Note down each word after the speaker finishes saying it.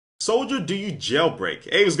Soldier, do you jailbreak?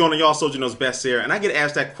 Hey, what's going on, y'all? Soldier Knows Best here, and I get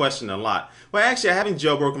asked that question a lot. Well, actually, I haven't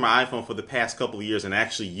jailbroken my iPhone for the past couple of years and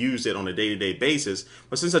actually used it on a day-to-day basis.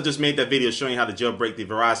 But since I just made that video showing how to jailbreak the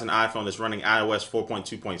Verizon iPhone that's running iOS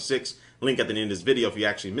 4.2.6, link at the end of this video if you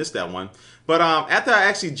actually missed that one. But after I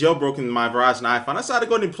actually jailbroken my Verizon iPhone, I decided to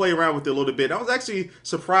go ahead and play around with it a little bit. I was actually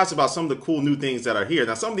surprised about some of the cool new things that are here.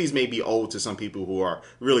 Now, some of these may be old to some people who are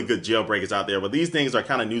really good jailbreakers out there, but these things are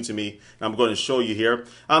kind of new to me, and I'm going to show you here.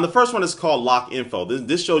 The first one is called Lock Info.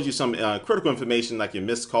 This shows you some critical information like your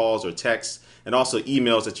missed calls or texts, and also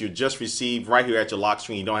emails that you just received right here at your lock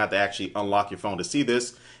screen. You don't have to actually unlock your phone to see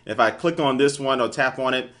this. If I click on this one or tap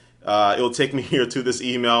on it, it'll take me here to this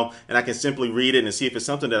email, and I can simply read it and see if it's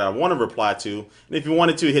something that I want to reply to. And if you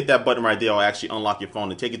wanted to, hit that button right there. I'll actually unlock your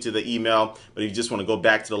phone and take it to the email. But if you just want to go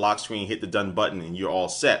back to the lock screen, hit the done button, and you're all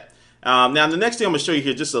set. Now, the next thing I'm going to show you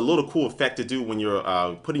here, just a little cool effect to do when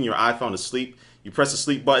you're putting your iPhone to sleep. You press the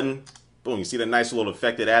sleep button. Boom, you see that nice little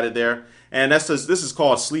effect it added there. And this is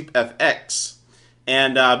called Sleep FX.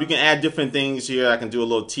 And you can add different things here. I can do a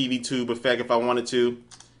little TV tube effect if I wanted to.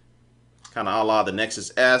 Kind of a la the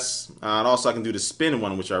Nexus S. And also I can do the spin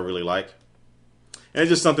one, which I really like. And it's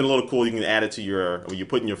just something a little cool you can add it to when you're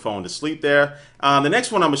putting your phone to sleep there. The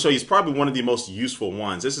next one I'm going to show you is probably one of the most useful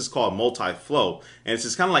ones. This is called multi-flow. And it's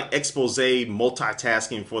just kind of like expose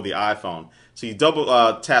multitasking for the iPhone. So you double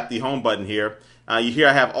tap the home button here. You hear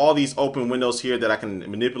I have all these open windows here that I can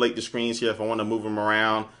manipulate the screens here if I want to move them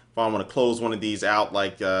around. If I want to close one of these out,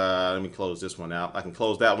 like, let me close this one out. I can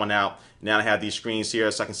close that one out. Now I have these screens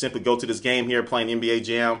here, so I can simply go to this game here, playing NBA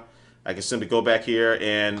Jam. I can simply go back here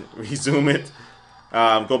and resume it.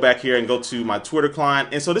 Go back here and go to my Twitter client.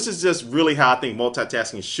 And so this is just really how I think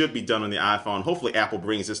multitasking should be done on the iPhone. Hopefully Apple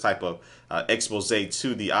brings this type of expose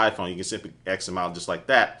to the iPhone. You can simply X them out just like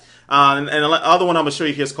that. And the other one I'm going to show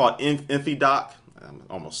you here is called InfiDoc. I'm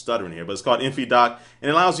almost stuttering here, but it's called InfiDoc, and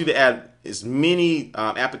it allows you to add as many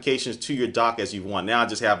applications to your dock as you want. Now I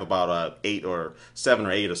just have about 7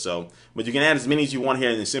 or 8 or so, but you can add as many as you want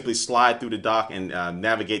here and simply slide through the dock and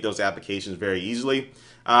navigate those applications very easily.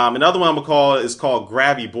 Another one I'm gonna call is called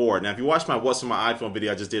Gravity Board. Now, if you watch my What's on My iPhone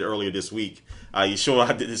video I just did earlier this week, you saw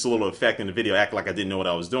I did this little effect in the video, act like I didn't know what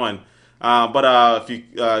I was doing. But if you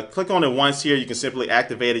click on it once here, you can simply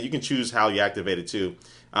activate it. You can choose how you activate it too.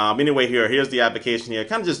 Anyway, here's the application here. It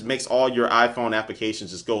kind of just makes all your iPhone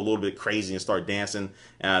applications just go a little bit crazy and start dancing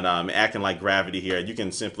and acting like gravity here. You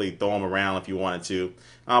can simply throw them around if you wanted to.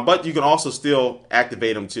 But you can also still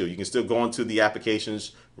activate them too. You can still go into the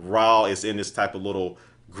applications while it's in this type of little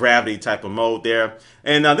gravity type of mode there.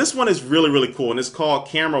 And this one is really, really cool, and it's called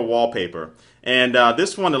Camera Wallpaper. And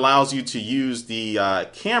this one allows you to use the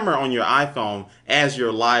camera on your iPhone as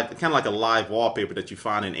your live, kind of like a live wallpaper that you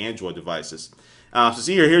find in Android devices. So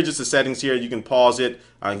see here's just the settings here. You can pause it.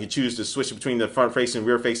 You can choose to switch between the front-facing,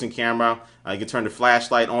 rear-facing camera. You can turn the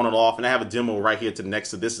flashlight on and off. And I have a demo right here to the next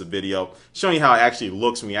to this video showing you how it actually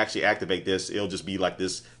looks when you actually activate this. It'll just be like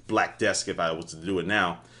this black desk if I was to do it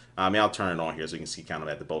now. I'll turn it on here so you can see kind of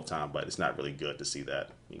at the both time, but it's not really good to see that.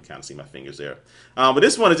 You can kind of see my fingers there. But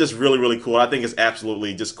this one is just really, really cool. I think it's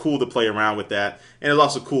absolutely just cool to play around with that. And it's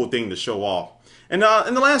also a cool thing to show off. And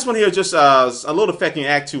the last one here is just a little effect you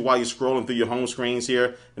can add to while you're scrolling through your home screens here.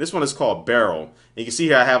 And this one is called Barrel. And you can see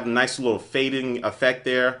here I have a nice little fading effect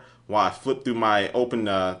there while I flip through my open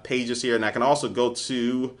pages here. And I can also go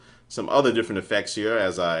to some other different effects here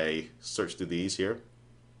as I search through these here.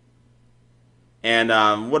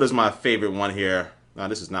 And what is my favorite one here? No,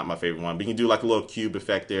 this is not my favorite one, but you can do like a little cube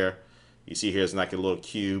effect there. You see here it's like a little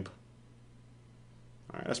cube.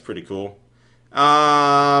 All right, that's pretty cool.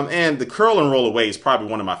 And the curl and roll away is probably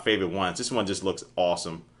one of my favorite ones. This one just looks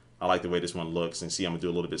awesome. I like the way this one looks. And see, I'm gonna do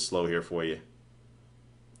a little bit slow here for you.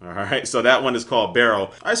 All right, so that one is called Barrel.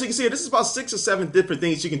 All right, so you can see this is about 6 or 7 different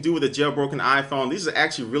things you can do with a jailbroken iPhone. These are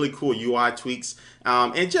actually really cool UI tweaks.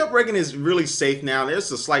 And jailbreaking is really safe now.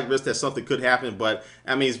 There's a slight risk that something could happen, but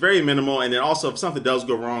I mean, it's very minimal. And then also if something does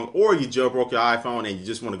go wrong or you jailbroke your iPhone and you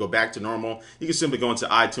just want to go back to normal, you can simply go into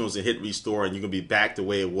iTunes and hit restore and you can be back the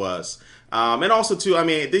way it was. And also too, I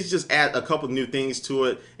mean, they just add a couple new things to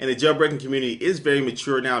it. And the jailbreaking community is very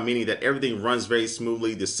mature now, meaning that everything runs very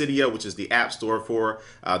smoothly. The Cydia, which is the app store for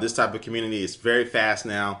this type of community, is very fast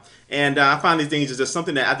now. And I find these things is just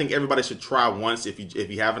something that I think everybody should try once if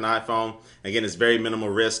you have an iPhone. Again, it's very minimal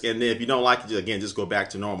risk. And then if you don't like it, again, just go back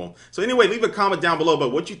to normal. So anyway, leave a comment down below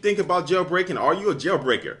about what you think about jailbreaking. Are you a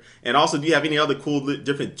jailbreaker? And also, do you have any other cool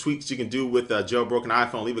different tweaks you can do with a jailbroken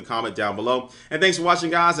iPhone? Leave a comment down below. And thanks for watching,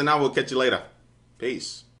 guys, and I will catch you later.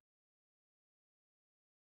 Peace.